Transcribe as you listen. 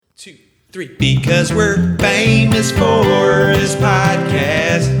2, 3. Because we're famous for this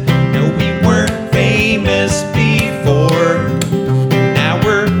podcast. No, we weren't famous before. Now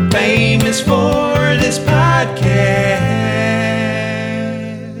we're famous for this podcast.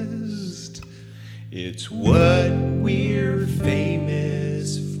 It's what we're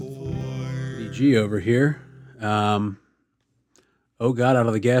famous for. BG over here. Oh God, out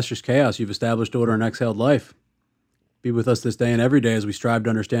of the gaseous chaos, you've established order and exhaled life. Be with us this day and every day as we strive to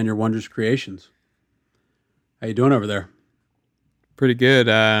understand your wondrous creations. How you doing over there? Pretty good.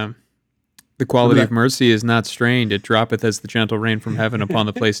 The quality of mercy is not strained. It droppeth as the gentle rain from heaven upon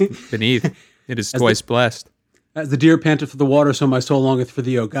the place beneath. It is twice blessed. As the deer panteth for the water, so my soul longeth for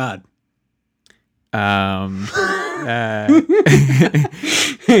thee, O God. I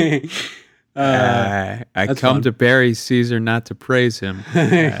come to bury Caesar, not to praise him.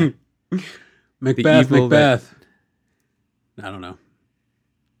 Macbeth. I don't know.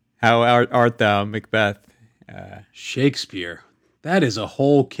 How art thou, Macbeth? Shakespeare. That is a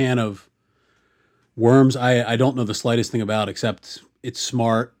whole can of worms I don't know the slightest thing about, except it's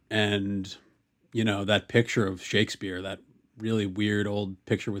smart. And, you know, that picture of Shakespeare, that really weird old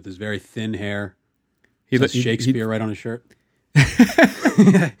picture with his very thin hair. He Shakespeare right on his shirt.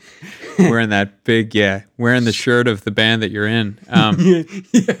 Wearing that big, wearing the shirt of the band that you're in.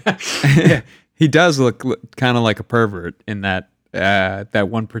 He does look kind of like a pervert in that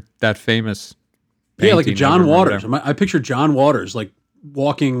that famous painting. Yeah, like a John Waters. I picture John Waters like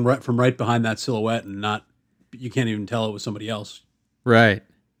walking from right behind that silhouette, and you can't even tell it was somebody else. Right.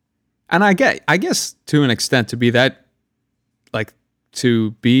 And I guess to an extent, to be that, like,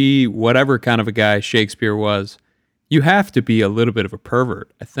 to be whatever kind of a guy Shakespeare was, you have to be a little bit of a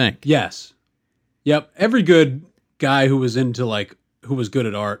pervert, I think. Yes. Yep. Every good guy who was who was good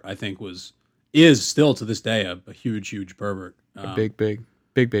at art, I think is still to this day a huge pervert. A big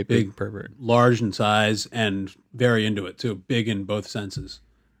pervert. Large in size and very into it too. Big in both senses.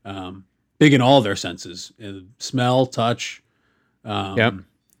 Big in all their senses. Smell, touch. Yep.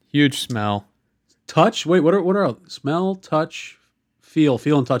 Huge smell. Touch. Wait, what are smell, touch, feel?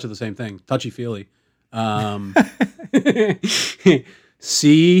 Feel and touch are the same thing. Touchy-feely.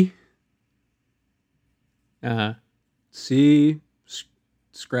 See. See.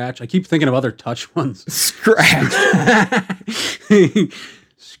 Scratch. I keep thinking of other touch ones. Scratch.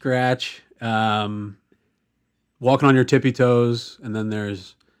 Scratch. Walking on your tippy toes. And then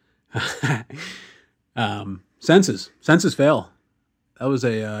there's senses. Senses fail. That was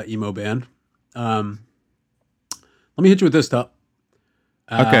a emo band. Let me hit you with this stuff.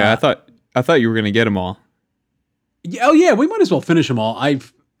 Okay, I thought you were going to get them all. Oh yeah, we might as well finish them all.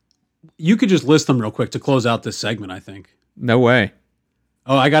 You could just list them real quick to close out this segment, I think. No way.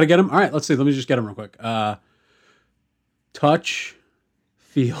 Oh, I got to get them? All right, let's see. Let me just get them real quick. Touch,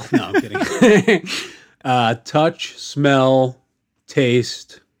 feel. No, I'm kidding. Touch, smell,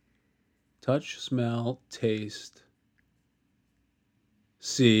 taste. Touch, smell, taste.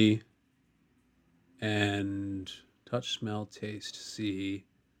 See. And touch, smell, taste, see.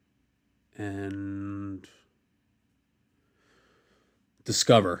 And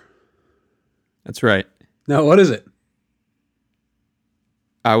discover. That's right. No, what is it?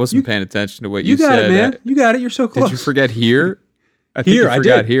 I wasn't paying attention to what you said. You got it, man. You got it. You're so close. Did you forget here? I think here, you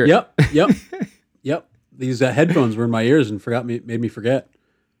forgot here. Yep. These headphones were in my ears and made me forget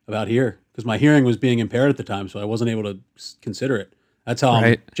about here because my hearing was being impaired at the time, so I wasn't able to consider it. That's how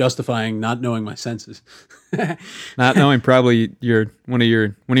I'm justifying not knowing my senses. Not knowing probably one of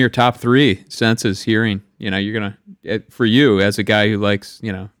your top 3 senses, hearing. You know, you're gonna for you as a guy who likes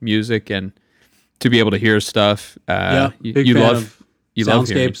music and to be able to hear stuff. You love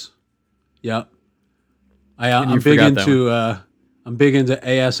soundscapes. Yep. I'm big into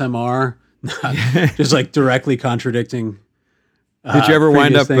ASMR. Just like directly contradicting. Did you ever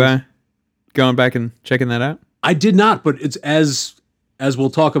wind up going back and checking that out? I did not, but it's as we'll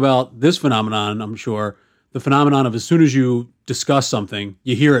talk about this phenomenon, I'm sure, the phenomenon of as soon as you discuss something,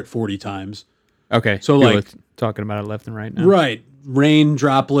 you hear it 40 times. Okay. So like talking about it left and right now. Right. Rain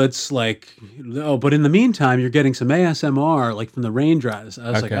droplets, but in the meantime, you're getting some ASMR, like from the raindrops. I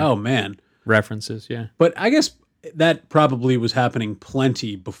was like, oh man. References, yeah. But I guess that probably was happening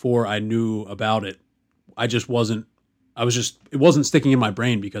plenty before I knew about it. It wasn't sticking in my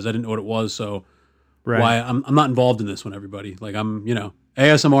brain because I didn't know what it was. So why I'm not involved in this one, everybody. Like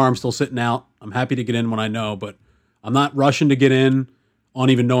ASMR, I'm still sitting out. I'm happy to get in when I know, but I'm not rushing to get in on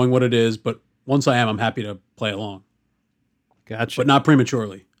even knowing what it is. But once I am, I'm happy to play along. Gotcha. But not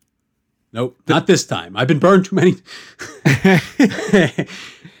prematurely. Nope, not this time. I've been burned too many.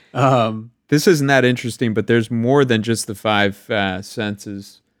 This isn't that interesting, but there's more than just the 5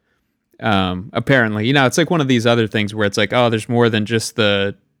 senses. Apparently, it's like one of these other things where it's like, oh, there's more than just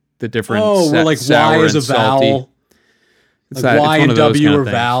the different. Well, like Y is a vowel. Like Y and W are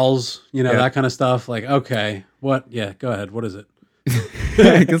vowels, that kind of stuff. Like, okay, what? Yeah, go ahead. What is it?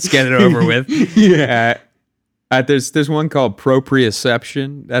 Let's get it over with. Yeah. There's one called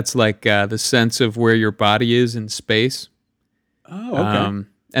proprioception. That's like the sense of where your body is in space. Oh, okay.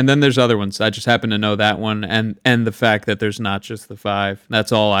 And then there's other ones. I just happen to know that one, and the fact that there's not just the 5.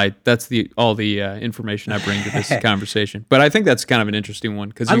 That's all the information I bring to this conversation. But I think that's kind of an interesting one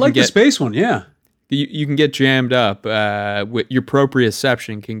because I like the space one. Yeah. You can get jammed up. Your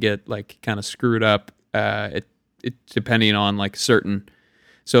proprioception can get like kind of screwed up. It depending on like certain.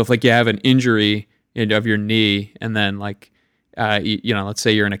 So if like you have an injury of your knee, and then like let's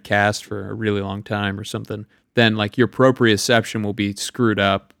say you're in a cast for a really long time or something, then like your proprioception will be screwed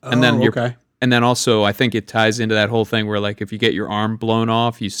up, and then and then also I think it ties into that whole thing where like if you get your arm blown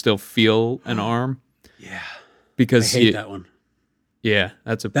off, you still feel an arm. Yeah, because I hate that one. Yeah,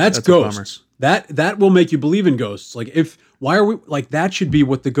 that's ghosts. A bummer. That will make you believe in ghosts. Like why are we like that? Should be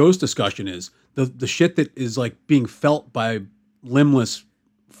what the ghost discussion is. The shit that is like being felt by limbless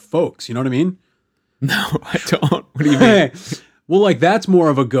folks. You know what I mean? No, I don't. What do you mean? Well, like that's more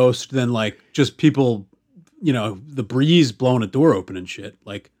of a ghost than like just people, the breeze blowing a door open and shit.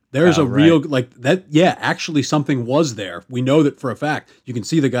 Like there's real like that. Yeah, actually something was there. We know that for a fact. You can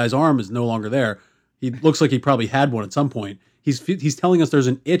see the guy's arm is no longer there. He looks like he probably had one at some point. He's telling us there's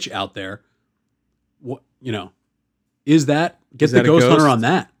an itch out there. What is that? Get the ghost hunter on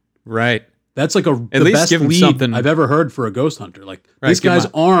that. Right. That's like the best lead something I've ever heard for a ghost hunter. Like this guy's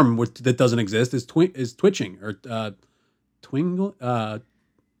arm that doesn't exist is twitching or tingling.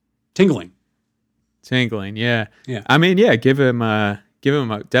 Tingling, yeah. Yeah. I mean, yeah. Give him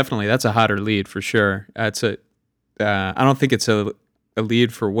definitely. That's a hotter lead for sure. I don't think it's a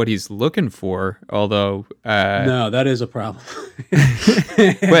lead for what he's looking for. Although, no, that is a problem.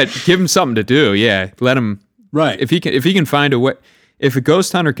 But give him something to do. Yeah, let him. Right. If he can find a way. If a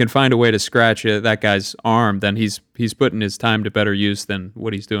ghost hunter can find a way to scratch that guy's arm, then he's putting his time to better use than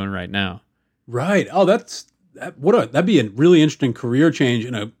what he's doing right now. Right. Oh, that'd be a really interesting career change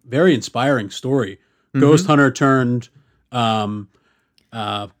and a very inspiring story. Mm-hmm. Ghost hunter turned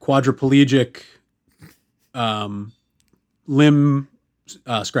quadriplegic limb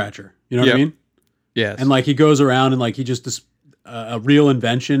scratcher. You know what I mean? Yes. And like he goes around and like he just a real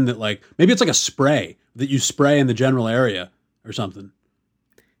invention that like maybe it's like a spray that you spray in the general area. Or something.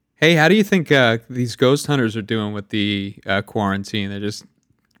 Hey, how do you think these ghost hunters are doing with the quarantine? They're just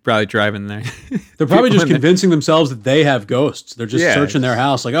probably driving there. They're probably just convincing themselves that they have ghosts. They're just searching their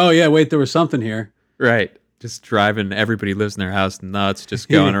house like, oh, yeah, wait, there was something here. Right. Just driving. Everybody lives in their house nuts, just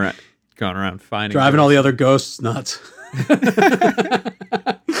going around finding driving ghosts. All the other ghosts nuts.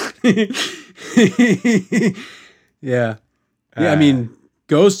 Yeah. I mean,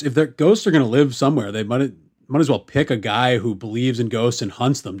 ghosts, if ghosts are going to live somewhere, they might as well pick a guy who believes in ghosts and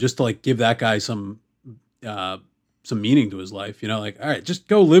hunts them just to like give that guy some meaning to his life. Like, all right, just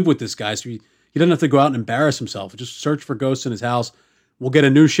go live with this guy so he doesn't have to go out and embarrass himself. Just search for ghosts in his house. We'll get a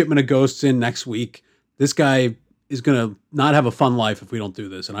new shipment of ghosts in next week. This guy is going to not have a fun life if we don't do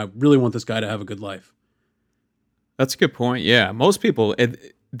this. And I really want this guy to have a good life. That's a good point. Yeah. Most people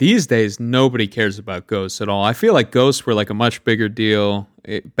these days, nobody cares about ghosts at all. I feel like ghosts were like a much bigger deal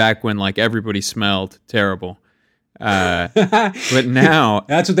back when like everybody smelled terrible. But now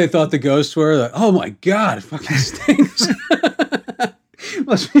that's what they thought the ghosts were. Like, oh my God, it fucking stinks.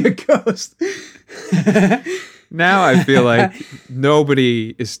 Must be a ghost. Now I feel like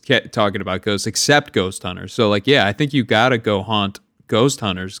nobody is talking about ghosts except ghost hunters. So like, yeah, I think you gotta go hunt ghost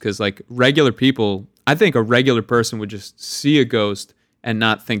hunters because like regular people, I think a regular person would just see a ghost and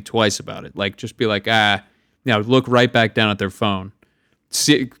not think twice about it. Like just be like, look right back down at their phone.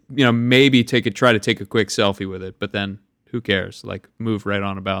 See, maybe try to take a quick selfie with it, but then who cares? Like, move right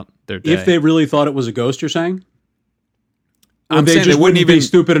on about their day. If they really thought it was a ghost, you're saying? I'm they saying just they wouldn't be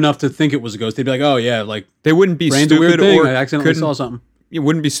stupid enough to think it was a ghost. They'd be like, "Oh yeah, like they wouldn't be brain's stupid a weird thing. or I accidentally saw something." You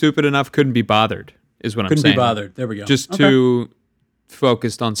wouldn't be stupid enough. Couldn't be bothered. Is what I'm saying. Couldn't be bothered. There we go. Just too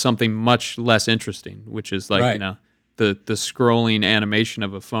focused on something much less interesting, which is like the scrolling animation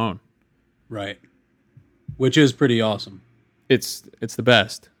of a phone. Right. Which is pretty awesome. It's the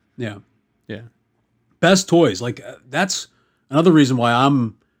best. Yeah. Yeah. Best toys. Like that's another reason why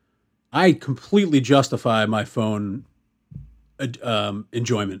I completely justify my phone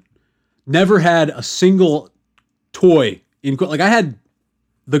enjoyment. Never had a single toy like I had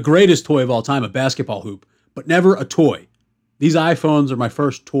the greatest toy of all time, a basketball hoop, but never a toy. These iPhones are my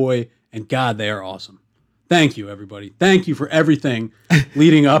first toy, and God, they are awesome. Thank you, everybody. Thank you for everything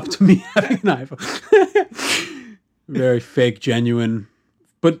leading up to me having an iPhone. Very fake, genuine,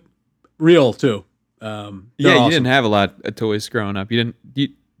 but real too. Yeah, you awesome. didn't have a lot of toys growing up.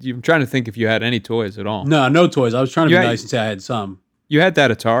 I'm trying to think if you had any toys at all. No toys. I was trying to be nice and say I had some. You had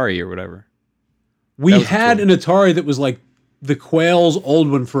that Atari or whatever. We had an Atari that was like the Quail's old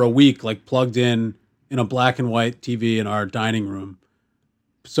one for a week, like plugged in a black and white TV in our dining room.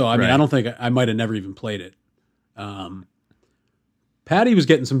 So, I mean, I don't think I might have never even played it. Patty was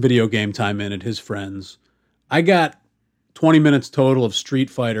getting some video game time in at his friends. I got 20 minutes total of Street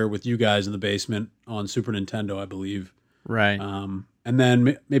Fighter with you guys in the basement on Super Nintendo, I believe. Right. And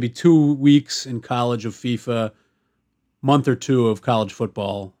then maybe 2 weeks in college of FIFA, month or two of college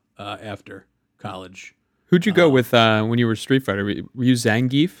football after college. Who'd you go with when you were Street Fighter? Were you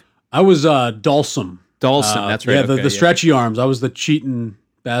Zangief? I was Dhalsim. Dhalsim, that's right. Yeah, the stretchy arms. I was the cheating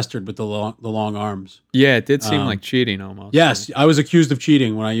bastard with the long arms. Yeah, it did seem like cheating almost. Yes, I was accused of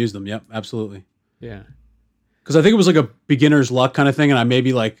cheating when I used them. Yep, absolutely. Yeah. Because I think it was like a beginner's luck kind of thing, and I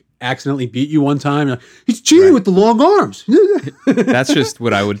maybe like accidentally beat you one time. Like, he's cheating with the long arms. That's just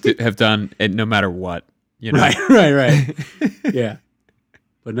what I would have done no matter what. You know? Right. Yeah.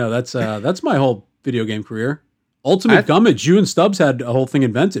 But no, that's my whole video game career. Ultimate Gummidge, you and Stubbs had a whole thing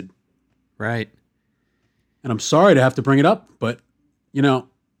invented. Right. And I'm sorry to have to bring it up, but you know,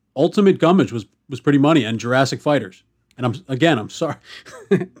 Ultimate Gummidge was pretty money, and Jurassic Fighters. And I'm sorry.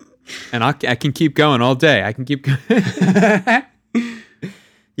 And I can keep going all day. I can keep going.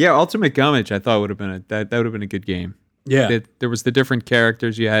 Yeah, Ultimate Gummidge I thought would have been that would have been a good game. Yeah. There was the different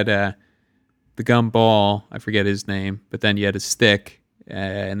characters. You had the gumball, I forget his name, but then you had a stick,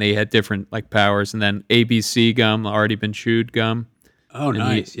 and they had different like powers, and then ABC gum, already been chewed gum. Oh, and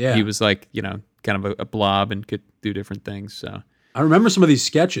nice. He was like, you know, kind of a blob and could do different things. So I remember some of these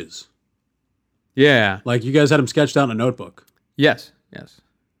sketches. Yeah. Like you guys had them sketched out in a notebook. Yes.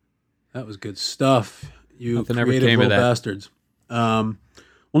 That was good stuff. You Nothing creative ever came of little that. bastards. Well,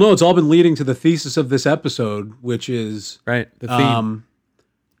 no, it's all been leading to the thesis of this episode, which is right. The theme.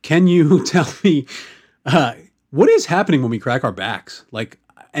 Can you tell me what is happening when we crack our backs? Like,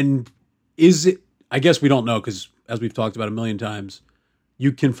 and is it? I guess we don't know because, as we've talked about a million times,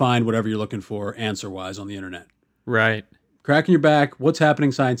 you can find whatever you're looking for answer-wise on the internet. Right. Cracking your back. What's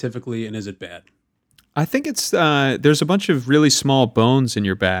happening scientifically, and is it bad? I think it's there's a bunch of really small bones in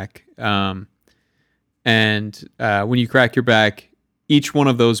your back, and when you crack your back, each one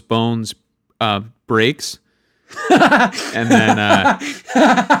of those bones breaks, and then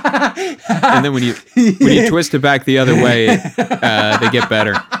when you twist it back the other way, they get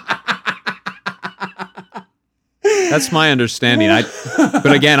better. That's my understanding.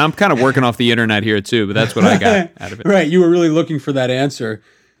 But again, I'm kind of working off the internet here too. But that's what I got out of it. Right, you were really looking for that answer.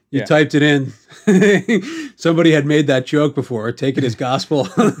 You typed it in. Somebody had made that joke before. Take it as gospel.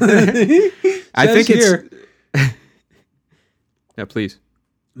 I think here. Yeah, please.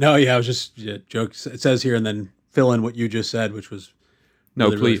 No, yeah, I was just jokes. It says here, and then fill in what you just said, which was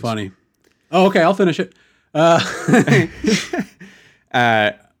really funny. Oh, okay, I'll finish it. I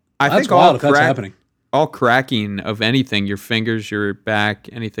That's think wild if that's happening. All cracking of anything, your fingers, your back,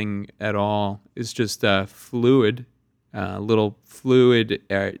 anything at all, is just fluid. Little fluid,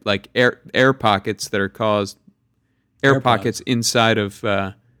 like air pockets that are caused, air pockets inside of,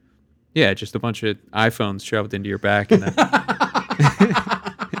 just a bunch of iPhones shoved into your back. And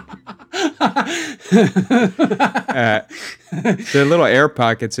they're little air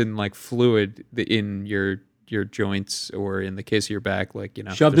pockets in like fluid in your joints, or in the case of your back, like, you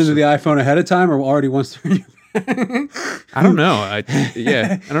know, shoved into the iPhone ahead of time, or already once through your I don't know. I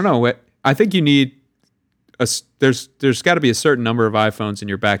don't know. I think you need there's got to be a certain number of iPhones in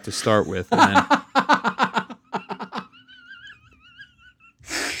your back to start with. And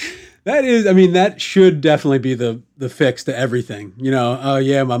then that should definitely be the fix to everything. You know, oh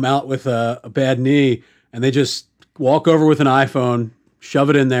yeah, I'm out with a bad knee, and they just walk over with an iPhone, shove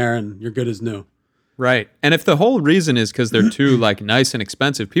it in there, and you're good as new. Right. And if the whole reason is because they're too like nice and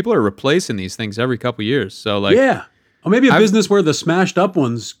expensive, people are replacing these things every couple years. So like, yeah, or maybe a business where the smashed up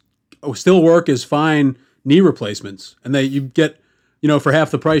ones still work as fine knee replacements, and you get, you know, for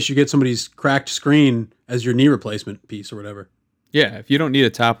half the price, you get somebody's cracked screen as your knee replacement piece or whatever. Yeah, if you don't need a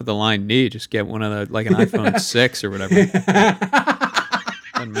top of the line knee, just get one of the, like an iPhone 6 or whatever.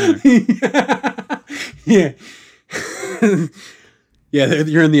 Doesn't matter. Yeah. Yeah,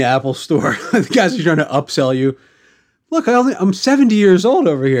 you're in the Apple store. The guys are trying to upsell you. Look, I'm 70 years old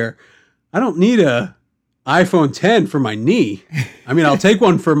over here. I don't need a iPhone 10 for my knee. I mean, I'll take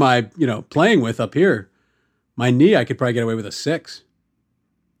one for my, you know, playing with up here. My knee, I could probably get away with a 6.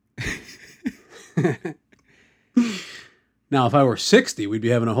 Now, if I were 60, we'd be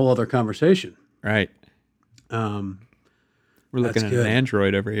having a whole other conversation. Right. Um, We're looking at good. an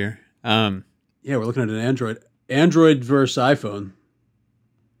Android over here. Yeah, we're looking at an Android. Android versus iPhone.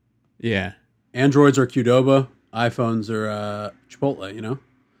 Yeah. Androids are Qdoba. iPhones are Chipotle, you know?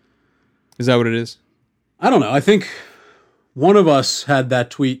 Is that what it is? I don't know. I think one of us had that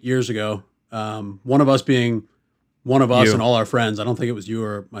tweet years ago. One of us being one of us You. and all our friends. I don't think it was you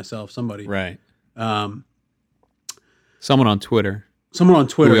or myself, somebody. Right. Um, Someone on Twitter. someone on Who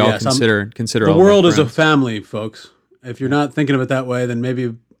Twitter. we all Yes, consider the all of our world is a friends. family, folks. If you're not thinking of it that way, then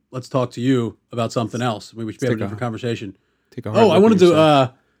maybe let's talk to you about something else. Maybe we should be having a take a- different conversation. Take a hard Oh, look I at wanted yourself.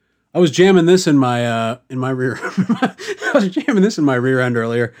 to. I was jamming this in my rear. I was jamming this in my rear end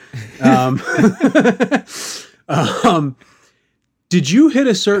earlier. Did you hit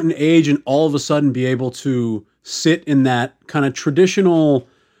a certain age and all of a sudden be able to sit in that kind of traditional,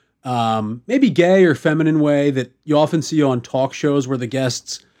 maybe gay or feminine way that you often see on talk shows where the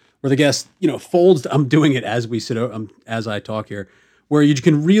guest, folds? I'm doing it as we sit, as I talk here, where you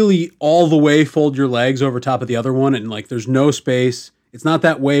can really all the way fold your legs over top of the other one, and like there's no space. It's not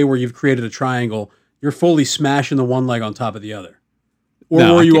that way where you've created a triangle. You're fully smashing the one leg on top of the other. Or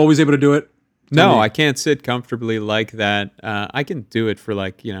No, were I you can't- always able to do it? No, me. I can't sit comfortably like that. I can do it for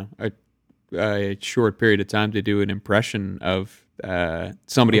like, a short period of time to do an impression of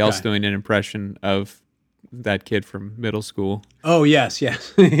somebody else Okay. doing an impression of that kid from middle school. Oh, yes.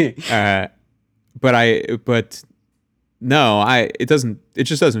 But no, it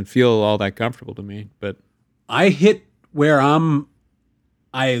just doesn't feel all that comfortable to me. But I hit where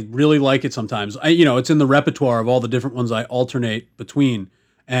I really like it sometimes. It's in the repertoire of all the different ones I alternate between.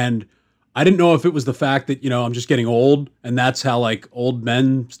 And I didn't know if it was the fact that, I'm just getting old and that's how like old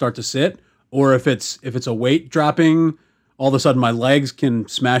men start to sit, or if it's a weight dropping, all of a sudden my legs can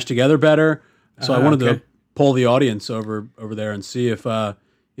smash together better. So I wanted okay. to pull the audience over there and see if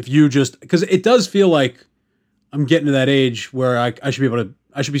you just, because it does feel like I'm getting to that age where I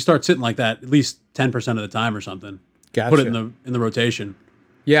should be start sitting like that at least 10% of the time or something. Gotcha. Put it in the rotation.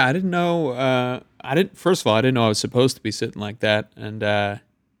 yeah, I didn't know. First of all, I didn't know I was supposed to be sitting like that. And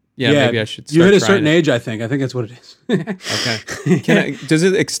maybe I should. You Start hit a trying certain it. age, I think. I think that's what it is. Okay. Does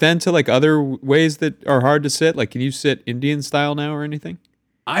it extend to like other ways that are hard to sit? Like, can you sit Indian style now or anything?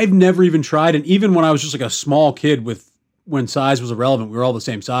 I've never even tried, and even when I was just like a small kid, when size was irrelevant, we were all the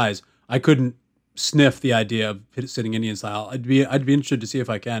same size. I couldn't sniff the idea of sitting Indian style. I'd be interested to see if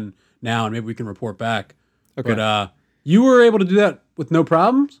I can now, and maybe we can report back. Okay. But you were able to do that with no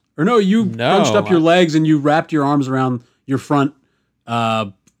problems, or no? You bunched up your legs and you wrapped your arms around your front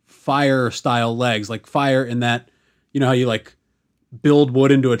fire style legs, like fire in that. You know how you like build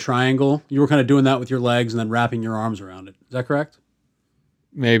wood into a triangle? You were kind of doing that with your legs and then wrapping your arms around it. Is that correct?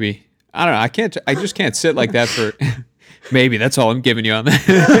 Maybe. I don't know. I just can't sit like that for. Maybe that's all I'm giving you on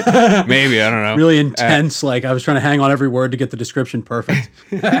that. Maybe, I don't know. Really intense. Like I was trying to hang on every word to get the description perfect.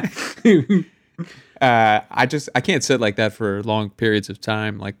 I can't sit like that for long periods of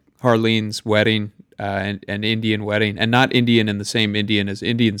time. Like Harlene's wedding, and Indian wedding, and not Indian in the same Indian as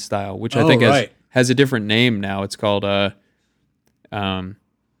Indian style, which I think right. has a different name now. It's called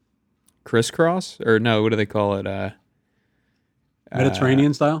crisscross, or no, what do they call it?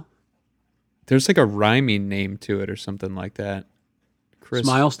 Mediterranean style? There's like a rhyming name to it or something like that.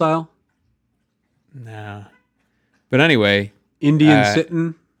 Smile style? No. But anyway, Indian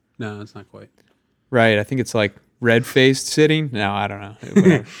sitting? No, that's not quite. right. I think it's like red-faced sitting. No, I don't know.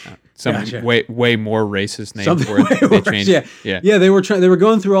 Whatever. Some Gotcha. way more racist name Something for it. way They worse. changed. Yeah. They were they were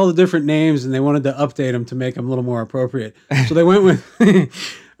going through all the different names and they wanted to update them to make them a little more appropriate. So they went with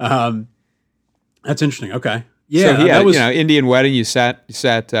that's interesting. Okay. Yeah, So that was Indian wedding. You sat.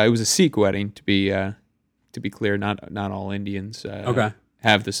 It was a Sikh wedding, to be clear. Not all Indians Okay.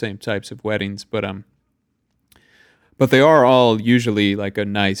 have the same types of weddings, but they are all usually like a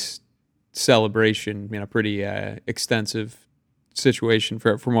nice celebration. Pretty extensive situation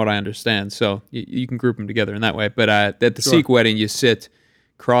from what I understand. So you can group them together in that way. But at the Sure. Sikh wedding, you sit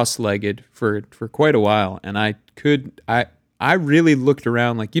cross-legged for quite a while, and I really looked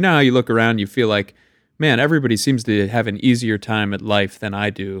around. Like, you know how you look around, you feel like, man, everybody seems to have an easier time at life than I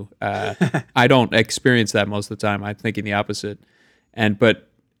do. I don't experience that most of the time. I'm thinking the opposite. But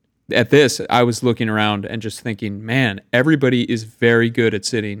at this, I was looking around and just thinking, man, everybody is very good at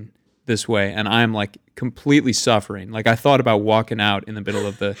sitting this way, and I'm like completely suffering. Like, I thought about walking out in the middle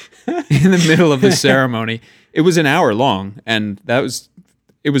of the ceremony. It was an hour long, and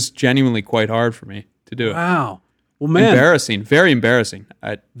it was genuinely quite hard for me to do it. wow. Well, man, Embarrassing, very embarrassing.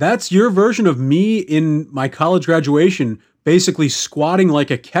 that's your version of me in my college graduation, basically squatting like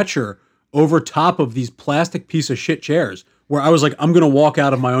a catcher over top of these plastic piece of shit chairs where I was like, I'm going to walk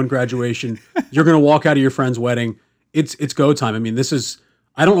out of my own graduation. You're going to walk out of your friend's wedding. It's go time. I mean,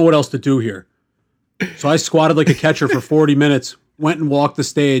 I don't know what else to do here. So I squatted like a catcher for 40 minutes, went and walked the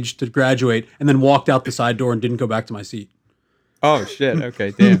stage to graduate, and then walked out the side door and didn't go back to my seat. Oh shit.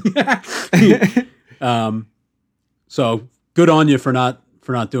 Okay. Damn. So good on you for not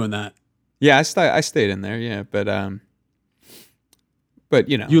doing that. Yeah, I stayed in there. Yeah, but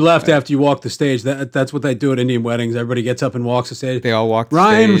you know, you left after you walked the stage. That's what they do at Indian weddings. Everybody gets up and walks the stage. They all walk the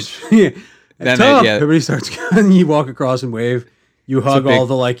Ryan, stage. Then everybody starts going. You walk across and wave. You hug all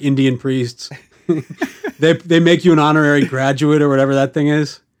the like Indian priests. They make you an honorary graduate or whatever that thing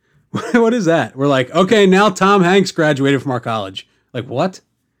is. What is that? We're like, okay, now Tom Hanks graduated from our college. Like what?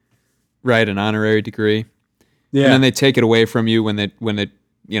 Right, an honorary degree. Yeah, and then they take it away from you when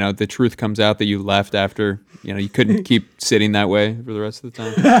the truth comes out that you left after you couldn't keep sitting that way for the rest of the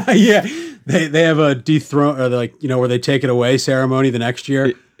time. Yeah, they have a dethrone or where they take it away ceremony the next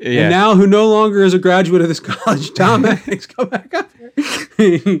year. Yeah. And now, who no longer is a graduate of this college, Tom Hanks, come back up here.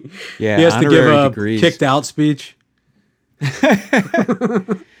 Yeah, he has to give a degrees. Kicked out speech.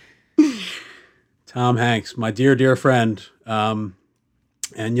 Tom Hanks, my dear friend, and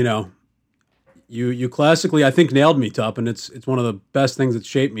you classically, I think, nailed me, Tup, and it's one of the best things that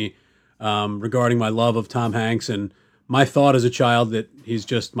shaped me regarding my love of Tom Hanks and my thought as a child that he's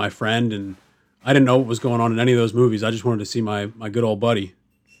just my friend, and I didn't know what was going on in any of those movies. I just wanted to see my good old buddy.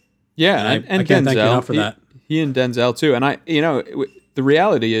 Yeah, and I can't Denzel, thank you enough for that. He and Denzel too, and the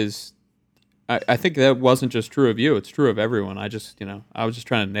reality is, I think that wasn't just true of you; it's true of everyone. I was just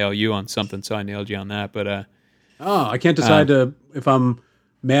trying to nail you on something, so I nailed you on that. But I can't decide if I'm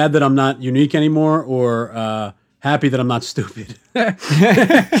mad that I'm not unique anymore or happy that I'm not stupid.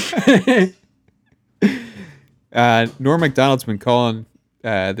 Norm Macdonald's been calling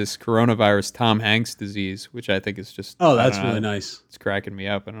this coronavirus Tom Hanks disease, which I think is just that's really nice. It's cracking me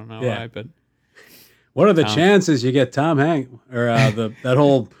up. I don't know why, but what are the chances you get Tom Hanks or that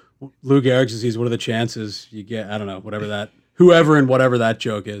whole Lou Gehrig's disease? What are the chances you get? I don't know. Whoever and whatever that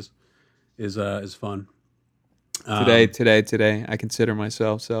joke is fun. Today, I consider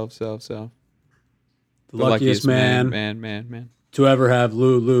myself the luckiest man to ever have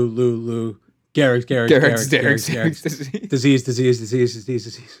Lou Gehrig's disease.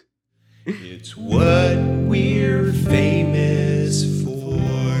 It's what we're famous for.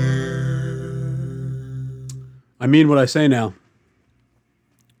 I mean what I say now.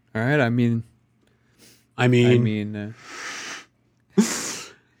 All right, I mean. Eddie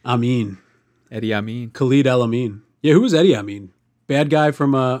Amin. Khalid El Amin. Yeah, who was Eddie Amin? Bad guy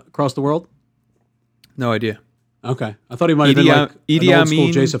from Across the World? No idea. Okay. I thought he might have been like an old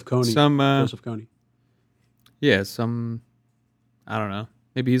school Joseph Kony. Joseph Kony. Yeah, I don't know.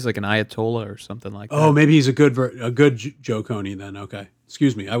 Maybe he's like an Ayatollah or something like that. Oh, maybe he's a good Joe Kony then. Okay.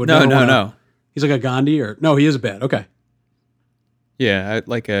 Excuse me. I would No. He's like a Gandhi or... No, he is a bad. Okay. Yeah,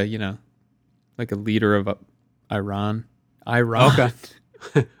 like a leader of Iran. Okay.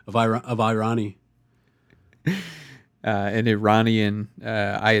 of Irani. An Iranian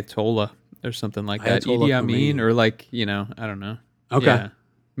Ayatollah or something like that. Idi Amin or I don't know. Okay. Yeah.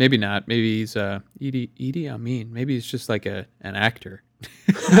 Maybe not. Maybe he's Idi Amin. Maybe he's just like an actor.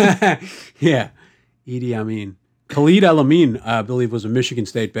 Yeah. Idi Amin. Khalid El Amin, I believe, was a Michigan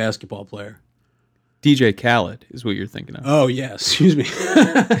State basketball player. DJ Khaled is what you're thinking of. Oh, yeah. Excuse me.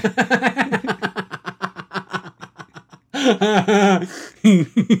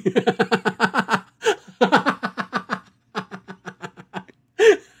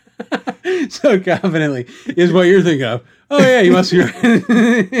 So confidently is what you're thinking of. Oh yeah, you must be right.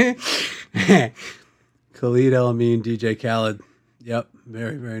 Khalid El Amin, DJ Khaled. Yep,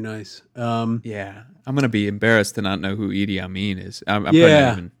 very very nice. Yeah, I'm gonna be embarrassed to not know who Idi Amin is. I'm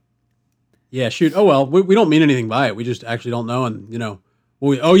Yeah, shoot. Oh well, we don't mean anything by it. We just actually don't know, and we know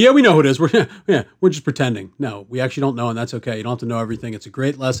who it is. We're just pretending. No, we actually don't know, and that's okay. You don't have to know everything. It's a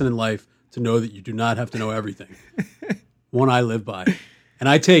great lesson in life to know that you do not have to know everything. One I live by, and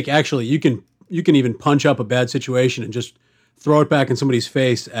I take actually. You can even punch up a bad situation and just throw it back in somebody's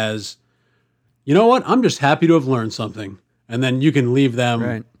face as, you know what? I'm just happy to have learned something, and then you can leave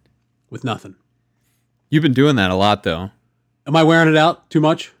them with nothing. You've been doing that a lot, though. Am I wearing it out too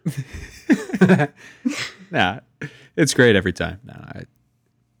much? Nah, it's great every time. No,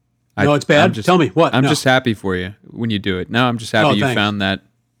 it's bad. Tell me what. I'm just happy for you when you do it. No, I'm just happy you found that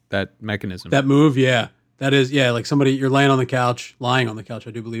mechanism. That move, yeah. That is, yeah, like somebody, you're lying on the couch,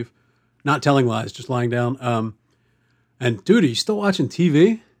 I do believe. Not telling lies, just lying down. And dude, are you still watching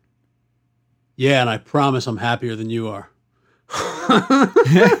TV? Yeah, and I promise I'm happier than you are.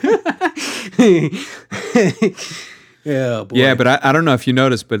 Yeah, boy. Yeah, but I don't know if you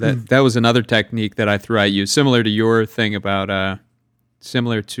noticed, but that was another technique that I threw at you, similar to your thing about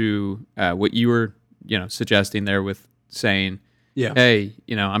similar to what you were suggesting there with saying, Yeah. hey,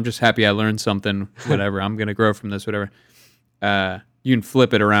 I'm just happy I learned something, whatever. I'm gonna grow from this, whatever. You can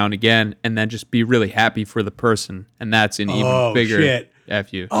flip it around again and then just be really happy for the person, and that's an even bigger shit.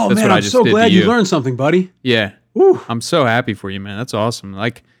 F you. Oh, That's man, what I I'm just so did glad to you learned something, buddy. Yeah. Woo. I'm so happy for you, man. That's awesome.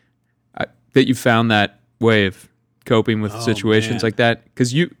 Like that you found that way of coping with situations man. like that,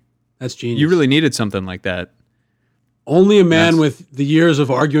 because That's genius. you really needed something like that. Only a man with the years of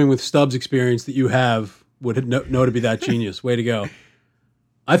arguing with Stubbs experience that you have would know to be that genius. Way to go.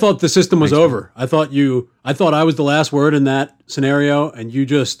 I thought the system was over. I thought I was the last word in that scenario, and you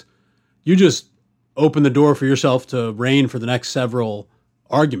just opened the door for yourself to reign for the next several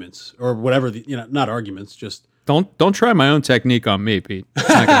arguments or whatever. Not arguments, just Don't try my own technique on me, Pete. It's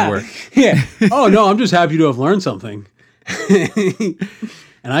not gonna work. yeah. Oh no, I'm just happy to have learned something, and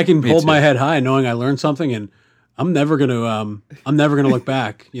I can hold my head high knowing I learned something, and I'm never gonna look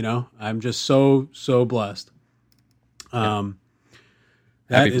back. I'm just so blessed.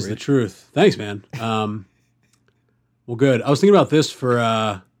 That is the truth. Thanks, man. Well, good. I was thinking about this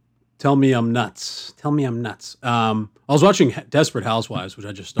for Tell Me I'm Nuts. Tell Me I'm Nuts. I was watching Desperate Housewives, which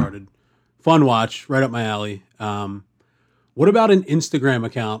I just started. Fun watch, right up my alley. What about an Instagram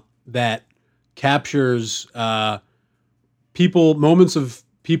account that captures moments of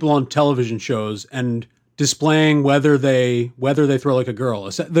people on television shows and displaying whether they throw like a girl?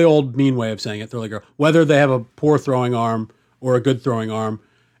 The old mean way of saying it, throw like a girl. Whether they have a poor throwing arm or a good throwing arm,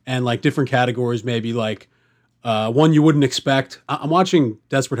 and like different categories, maybe like one you wouldn't expect. I'm watching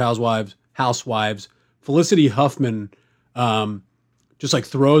Desperate Housewives. Felicity Huffman just like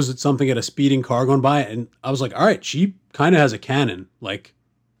throws at something at a speeding car going by, and I was like, all right, she kind of has a cannon, like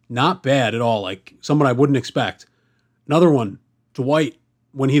not bad at all, like someone I wouldn't expect. Another one, Dwight,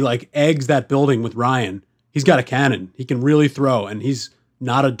 when he like eggs that building with Ryan, he's got a cannon. He can really throw, and he's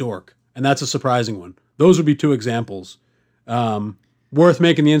not a dork, and that's a surprising one. Those would be two examples worth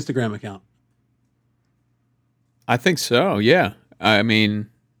making the Instagram account. I think so. Yeah. I mean,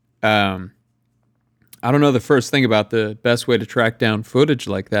 I don't know the first thing about the best way to track down footage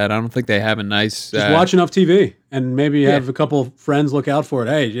like that. I don't think they have a nice. Just watch enough TV and maybe have a couple friends look out for it.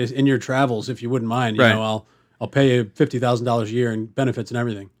 Hey, just in your travels, if you wouldn't mind, you know, I'll pay you $50,000 a year in benefits and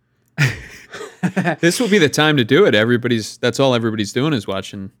everything. This will be the time to do it. That's all everybody's doing is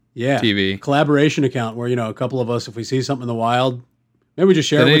watching TV. Collaboration account where, a couple of us, if we see something in the wild, maybe we just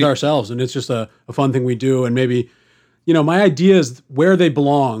share it with ourselves, and it's just a fun thing we do. And maybe, my ideas where they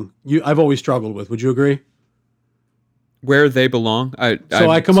belong, I've always struggled with. Would you agree? Where they belong? I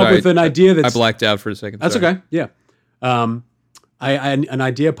come up with an idea that's... I blacked out for a second. That's okay. Yeah. An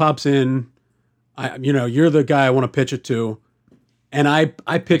idea pops in. You're the guy I want to pitch it to, and I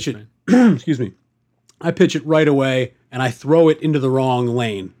pitch it. Excuse me. I pitch it right away, and I throw it into the wrong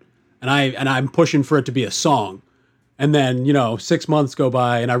lane, and I'm pushing for it to be a song, and then 6 months go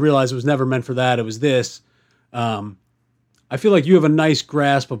by, and I realize it was never meant for that. It was this. I feel like you have a nice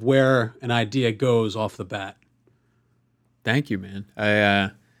grasp of where an idea goes off the bat. Thank you, man.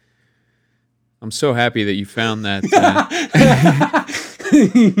 I'm so happy that you found that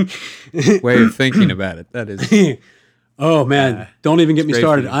way of thinking about it. That is. Oh man, don't even get me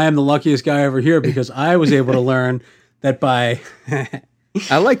started. I am the luckiest guy over here because I was able to learn that by.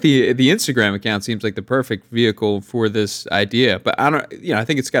 I like the Instagram account. Seems like the perfect vehicle for this idea, but I don't. I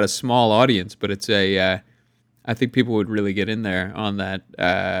think it's got a small audience, but it's a. I think people would really get in there on that.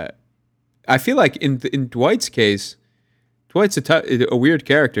 I feel like in Dwight's case, Dwight's a weird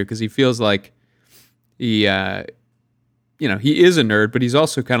character because he feels like he is a nerd, but he's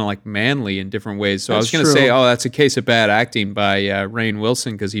also kind of like manly in different ways. So I was going to say, that's a case of bad acting by Rainn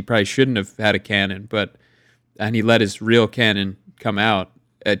Wilson because he probably shouldn't have had a cannon, and he let his real cannon come out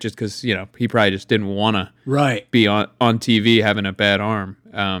just because he probably just didn't want to be on TV having a bad arm.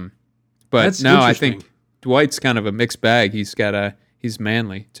 But that's no, I think Dwight's kind of a mixed bag. He's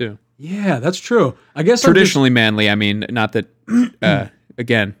manly too. Yeah, that's true. I guess traditionally manly. I mean, not that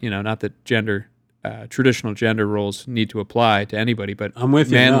again, not that gender. Traditional gender roles need to apply to anybody, but I'm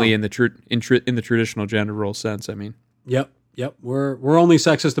with manly you, in the traditional gender role sense. I mean, yep. We're only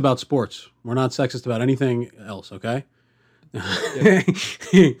sexist about sports. We're not sexist about anything else. Okay.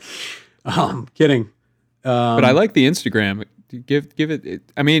 Kidding. But I like the Instagram. Give it.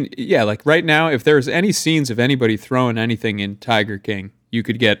 I mean, yeah. Like right now, if there's any scenes of anybody throwing anything in Tiger King, you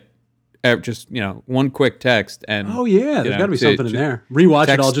could get just one quick text and there's got to be something in there. Rewatch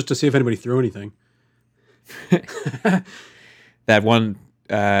it all just to see if anybody threw anything. That one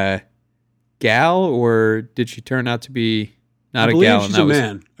gal, or did she turn out to be not I a believe gal? she's a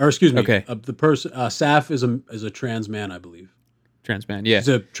man. Or excuse me. Okay. The person Saf is a trans man, I believe. Trans man, yeah. She's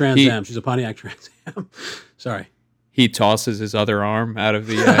a Trans Am. She's a Pontiac Trans Am. Sorry. He tosses his other arm out of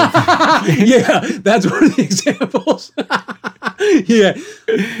the. Yeah, that's one of the examples. Yeah.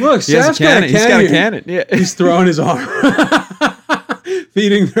 Look, Saf's got a cannon. He's got a cannon. Yeah. He's throwing his arm,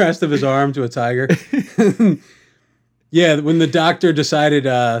 feeding the rest of his arm to a tiger. Yeah, when the doctor decided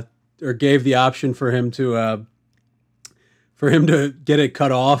or gave the option for him to get it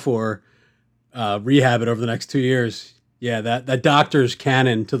cut off or rehab it over the next 2 years. Yeah, that doctor's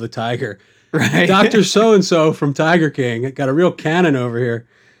cannon to the tiger. Right. Dr. So-and-so from Tiger King got a real cannon over here.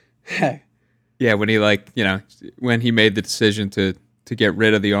 Yeah, when he when he made the decision to get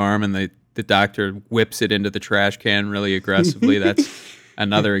rid of the arm and the doctor whips it into the trash can really aggressively, that's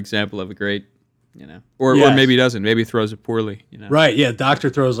another example of a great, or maybe he doesn't. Maybe he throws it poorly. Right, yeah, doctor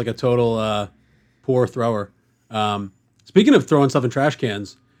throws like a total poor thrower. Speaking of throwing stuff in trash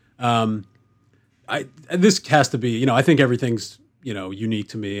cans, this has to be, I think everything's, unique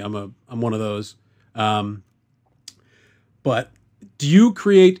to me. I'm one of those. But do you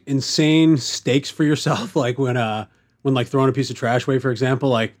create insane stakes for yourself? Like when like throwing a piece of trash away, for example,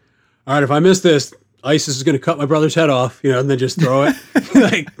 like, all right, if I miss this, ISIS is going to cut my brother's head off, and then just throw it.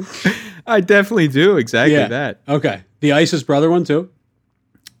 Like, I definitely do exactly that. Okay. The ISIS brother one too?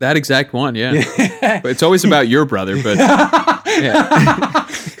 That exact one, yeah. But it's always about your brother, but yeah.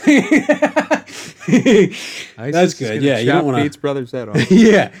 That's good. Yeah, you don't want to. Pete's brother's head off.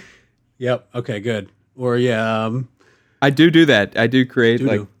 Yeah. Yep. Okay. Good. Or I do that. I do create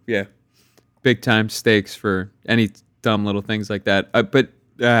big time stakes for any dumb little things like that. All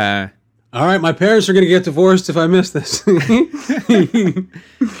right, my parents are going to get divorced if I miss this.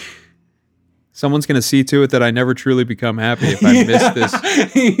 Someone's going to see to it that I never truly become happy if I miss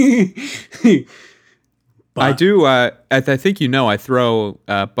this. But I do. I think I throw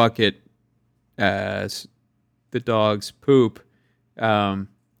a bucket as the dog's poop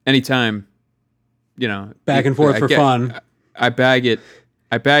anytime. Back and forth for fun. I bag it.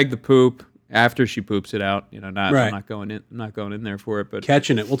 I bag the poop after she poops it out. I'm not going in. I'm not going in there for it. But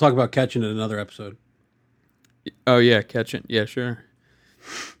catching it. We'll talk about catching it in another episode. Oh yeah, catching. Yeah, sure.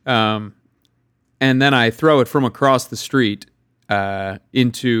 And then I throw it from across the street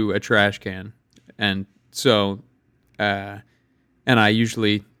into a trash can, and so, and I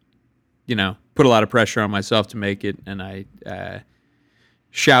usually, put a lot of pressure on myself to make it, and I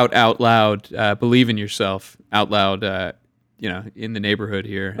shout out loud, "Believe in yourself" out loud, in the neighborhood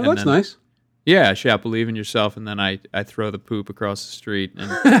here. Oh, that's nice. Yeah, I shout "Believe in yourself," and then I throw the poop across the street, and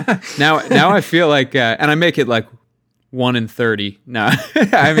now I feel like, and I make it like 1 in 30. No,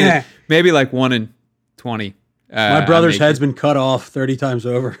 I mean maybe like 1 in 20. My brother's head's been cut off 30 times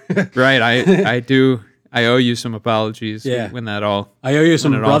over. Right, I do. I owe you some apologies. Yeah. When that all. I owe you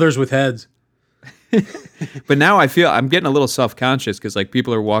some brothers with heads. But now I feel I'm getting a little self-conscious because like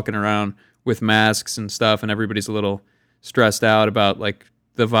people are walking around with masks and stuff, and everybody's a little stressed out about like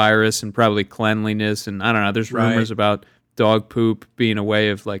the virus and probably cleanliness, and I don't know. There's rumors about dog poop being a way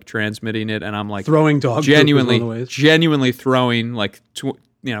of like transmitting it, and I'm like throwing dog genuinely throwing like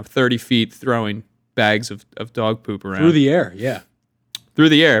 30 feet throwing bags of dog poop around through the air. Yeah, through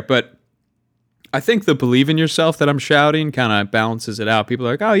the air, but. I think the believe in yourself that I'm shouting kind of balances it out. People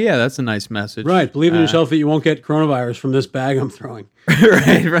are like, oh, yeah, that's a nice message. Right. Believe in yourself that you won't get coronavirus from this bag I'm throwing.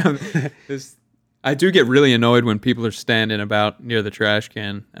 Right. I do get really annoyed when people are standing about near the trash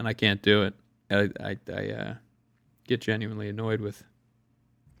can, and I can't do it. I get genuinely annoyed with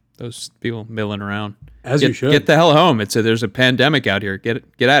those people milling around. You should. Get the hell home. There's a pandemic out here. Get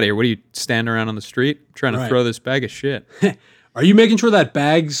out of here. What are you standing around on the street trying to throw this bag of shit? Are you making sure that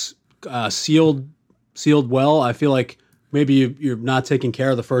bag's sealed well? I feel like maybe you're not taking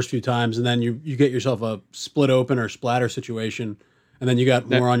care of the first few times, and then you get yourself a split open or splatter situation, and then you got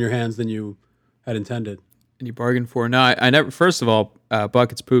more on your hands than you had intended. And you bargained for. No, I never. First of all,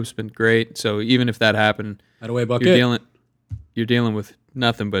 Bucket's poop's been great. So even if that happened, that away Bucket, you're dealing with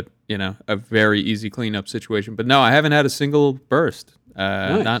nothing but a very easy cleanup situation. But no, I haven't had a single burst.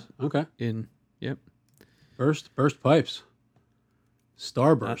 Nice. Not okay. Yep. Burst pipes.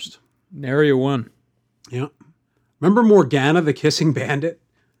 Starburst. Nary one. Yeah. Remember Morgana, the kissing bandit?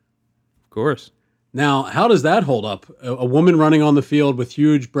 Of course. Now, how does that hold up? A woman running on the field with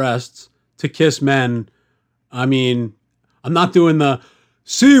huge breasts to kiss men. I mean, I'm not doing the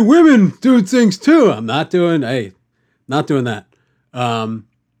see women do things too. I'm not doing that.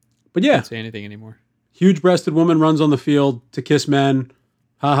 But yeah. Can't say anything anymore. Huge-breasted woman runs on the field to kiss men.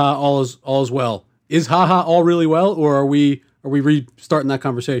 Haha, all is well. Is haha all really well, or are we restarting that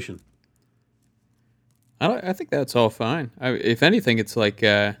conversation? I think that's all fine. If anything, it's like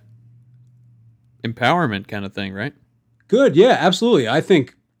empowerment kind of thing, right? Good. Yeah, absolutely. I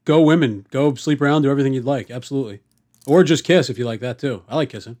think go women. Go sleep around, do everything you'd like. Absolutely. Or just kiss if you like that too. I like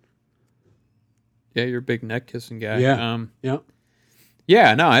kissing. Yeah, you're a big neck kissing guy. Yeah. Yeah.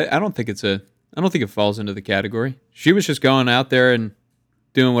 Yeah, no, I don't think I don't think it falls into the category. She was just going out there and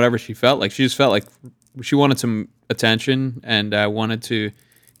doing whatever she felt like. She just felt like she wanted some attention and wanted to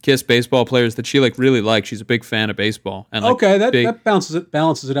kiss baseball players that she like really liked. She's a big fan of baseball. And like, okay, that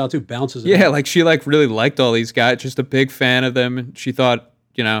balances it out too. Bounces it yeah, out. like she like really liked all these guys. Just a big fan of them. And she thought,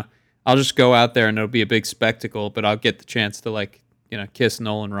 I'll just go out there and it'll be a big spectacle, but I'll get the chance to like kiss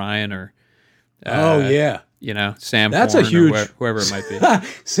Nolan Ryan or oh yeah, Sam. That's Horn a huge or whoever it might be.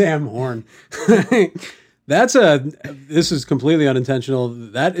 Sam Horn. This is completely unintentional.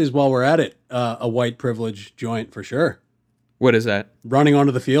 That is, while we're at it, a white privilege joint for sure. What is that? Running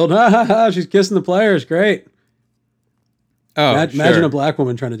onto the field. She's kissing the players. Great. Oh, imagine a black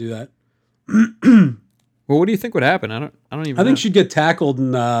woman trying to do that. Well, what do you think would happen? I don't even. I think know. she'd get tackled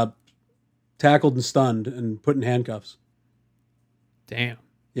and stunned and put in handcuffs. Damn.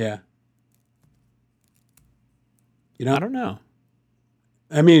 Yeah. I don't know.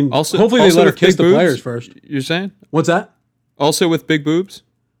 I mean, also, hopefully they let her kiss the boobs, players first. You're saying? What's that? Also with big boobs?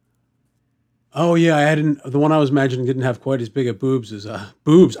 Oh yeah, the one I was imagining didn't have quite as big of boobs as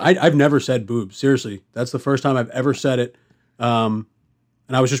boobs. I've never said boobs. Seriously, that's the first time I've ever said it. And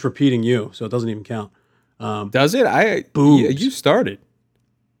I was just repeating you, so it doesn't even count. Does it? Boobs. You started.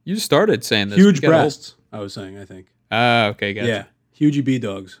 You started saying this. Huge breasts. I was saying. I think. Okay, gotcha. Yeah, huge B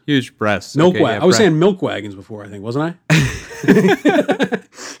dogs. Huge breasts. Milk okay, I was saying milk wagons before. I think, wasn't I?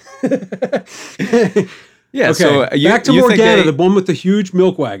 Yeah. Okay. So back to Morgana, the one with the huge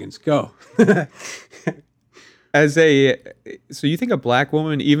milk wagons. Go. So you think a black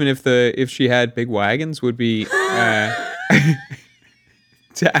woman, even if she had big wagons, would be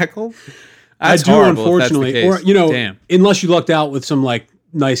tackled? That's I do, horrible, unfortunately, or damn. Unless you lucked out with some like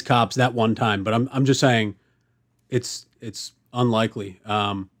nice cops that one time. But I'm just saying, it's unlikely.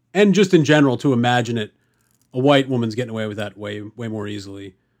 And just in general, to imagine it, a white woman's getting away with that way more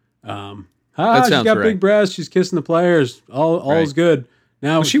easily. She's got big breasts. She's kissing the players. All's good.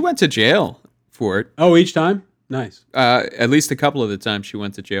 Now she went to jail for it. Oh, each time? Nice. At least a couple of the times she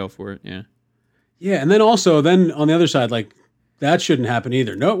went to jail for it. Yeah. Yeah, and then also on the other side, like that shouldn't happen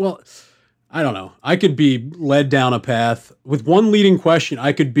either. No, well, I don't know. I could be led down a path with one leading question.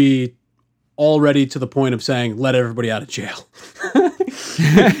 I could be already to the point of saying, let everybody out of jail.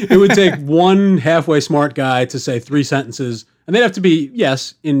 It would take one halfway smart guy to say 3 sentences, and they'd have to be,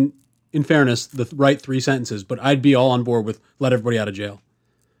 yes, in fairness, the right 3 sentences, but I'd be all on board with let everybody out of jail.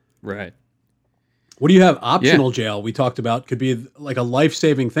 Right. What do you have? Optional jail, we talked about, could be like a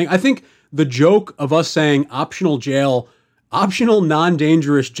life-saving thing. I think the joke of us saying optional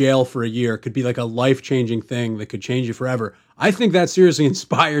non-dangerous jail for a year could be like a life-changing thing that could change you forever. I think that seriously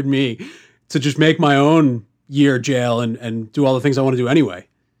inspired me to just make my own year jail and do all the things I want to do anyway.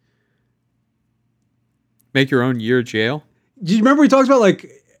 Make your own year jail? Do you remember we talked about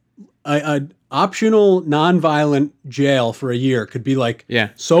like a optional non-violent jail for a year could be like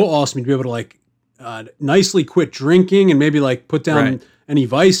so awesome. You'd be able to like nicely quit drinking and maybe like put down any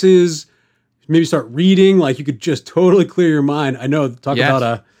vices, maybe start reading. Like you could just totally clear your mind. I know,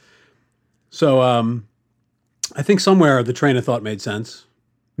 about I think somewhere the train of thought made sense.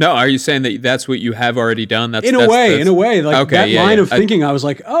 No, are you saying that that's what you have already done? In a way, like that line of thinking, I was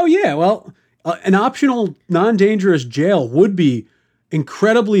like, oh yeah, well, an optional non-dangerous jail would be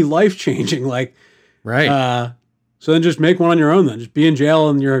incredibly life-changing. Like, right. So then just make one on your own then. Just be in jail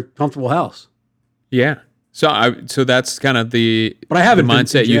in your comfortable house. Yeah. So that's kind of the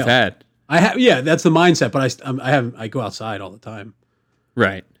mindset you've had. That's the mindset, but I go outside all the time.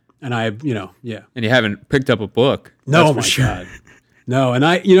 Right. And And you haven't picked up a book. No, my God. No, and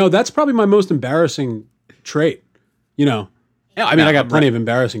that's probably my most embarrassing trait. I got plenty of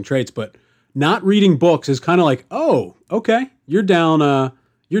embarrassing traits, but not reading books is kind of like, oh, okay, you're down a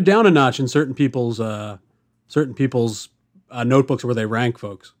notch in certain people's notebooks where they rank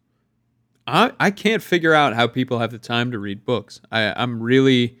folks. I can't figure out how people have the time to read books. I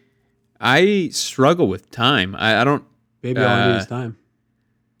struggle with time. I don't. Baby, all I need is time.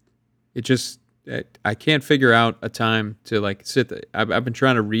 I can't figure out a time to like sit there. I've been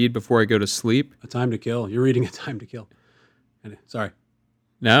trying to read before I go to sleep. A time to kill. You're reading A Time to Kill. Sorry.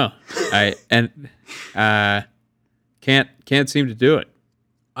 No, can't seem to do it.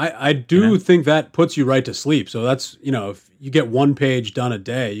 I do think that puts you right to sleep. So that's, if you get 1 page done a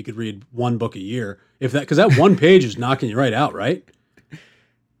day, you could read 1 book a year. Because that 1 page is knocking you right out, right?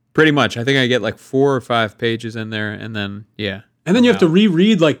 Pretty much. I think I get like 4 or 5 pages in there, and then And then you have to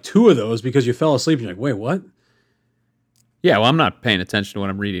reread like 2 of those because you fell asleep. And you're like, wait, what? Yeah, well, I'm not paying attention to what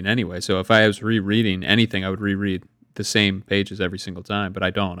I'm reading anyway. So if I was rereading anything, I would reread the same pages every single time. But I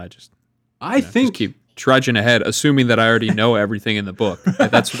don't. I just just keep trudging ahead, assuming that I already know everything in the book.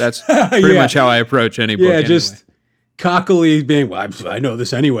 That's pretty much how I approach any book. Yeah, just cockily being, well, I know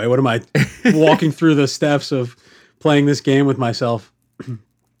this anyway. What am I walking through the steps of playing this game with myself?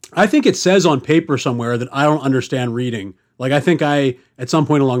 I think it says on paper somewhere that I don't understand reading. Like, I think I, at some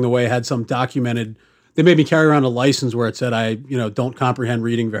point along the way, had some documented, they made me carry around a license where it said I, don't comprehend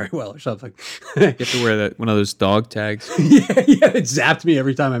reading very well or something. You have to wear one of those dog tags. yeah, it zapped me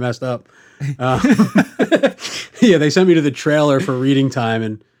every time I messed up. Yeah, they sent me to the trailer for reading time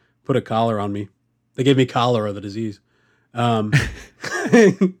and put a collar on me. They gave me cholera, the disease. Okay,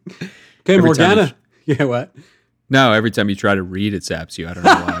 Morgana. Yeah, what? No, every time you try to read, it zaps you. I don't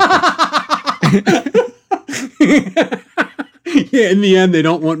know why. Yeah, in the end, they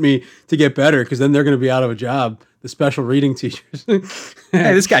don't want me to get better because then they're going to be out of a job. The special reading teachers. Hey,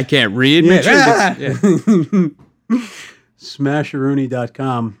 this guy can't read. Yeah,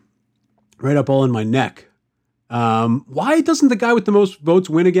 Smasheroony.com. Right up all in my neck. Why doesn't the guy with the most votes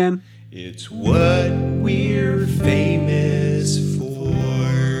win again? It's what we're famous for.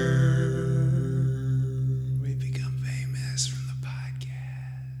 We become famous from the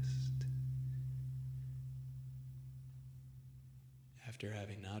podcast. After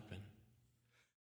having not been.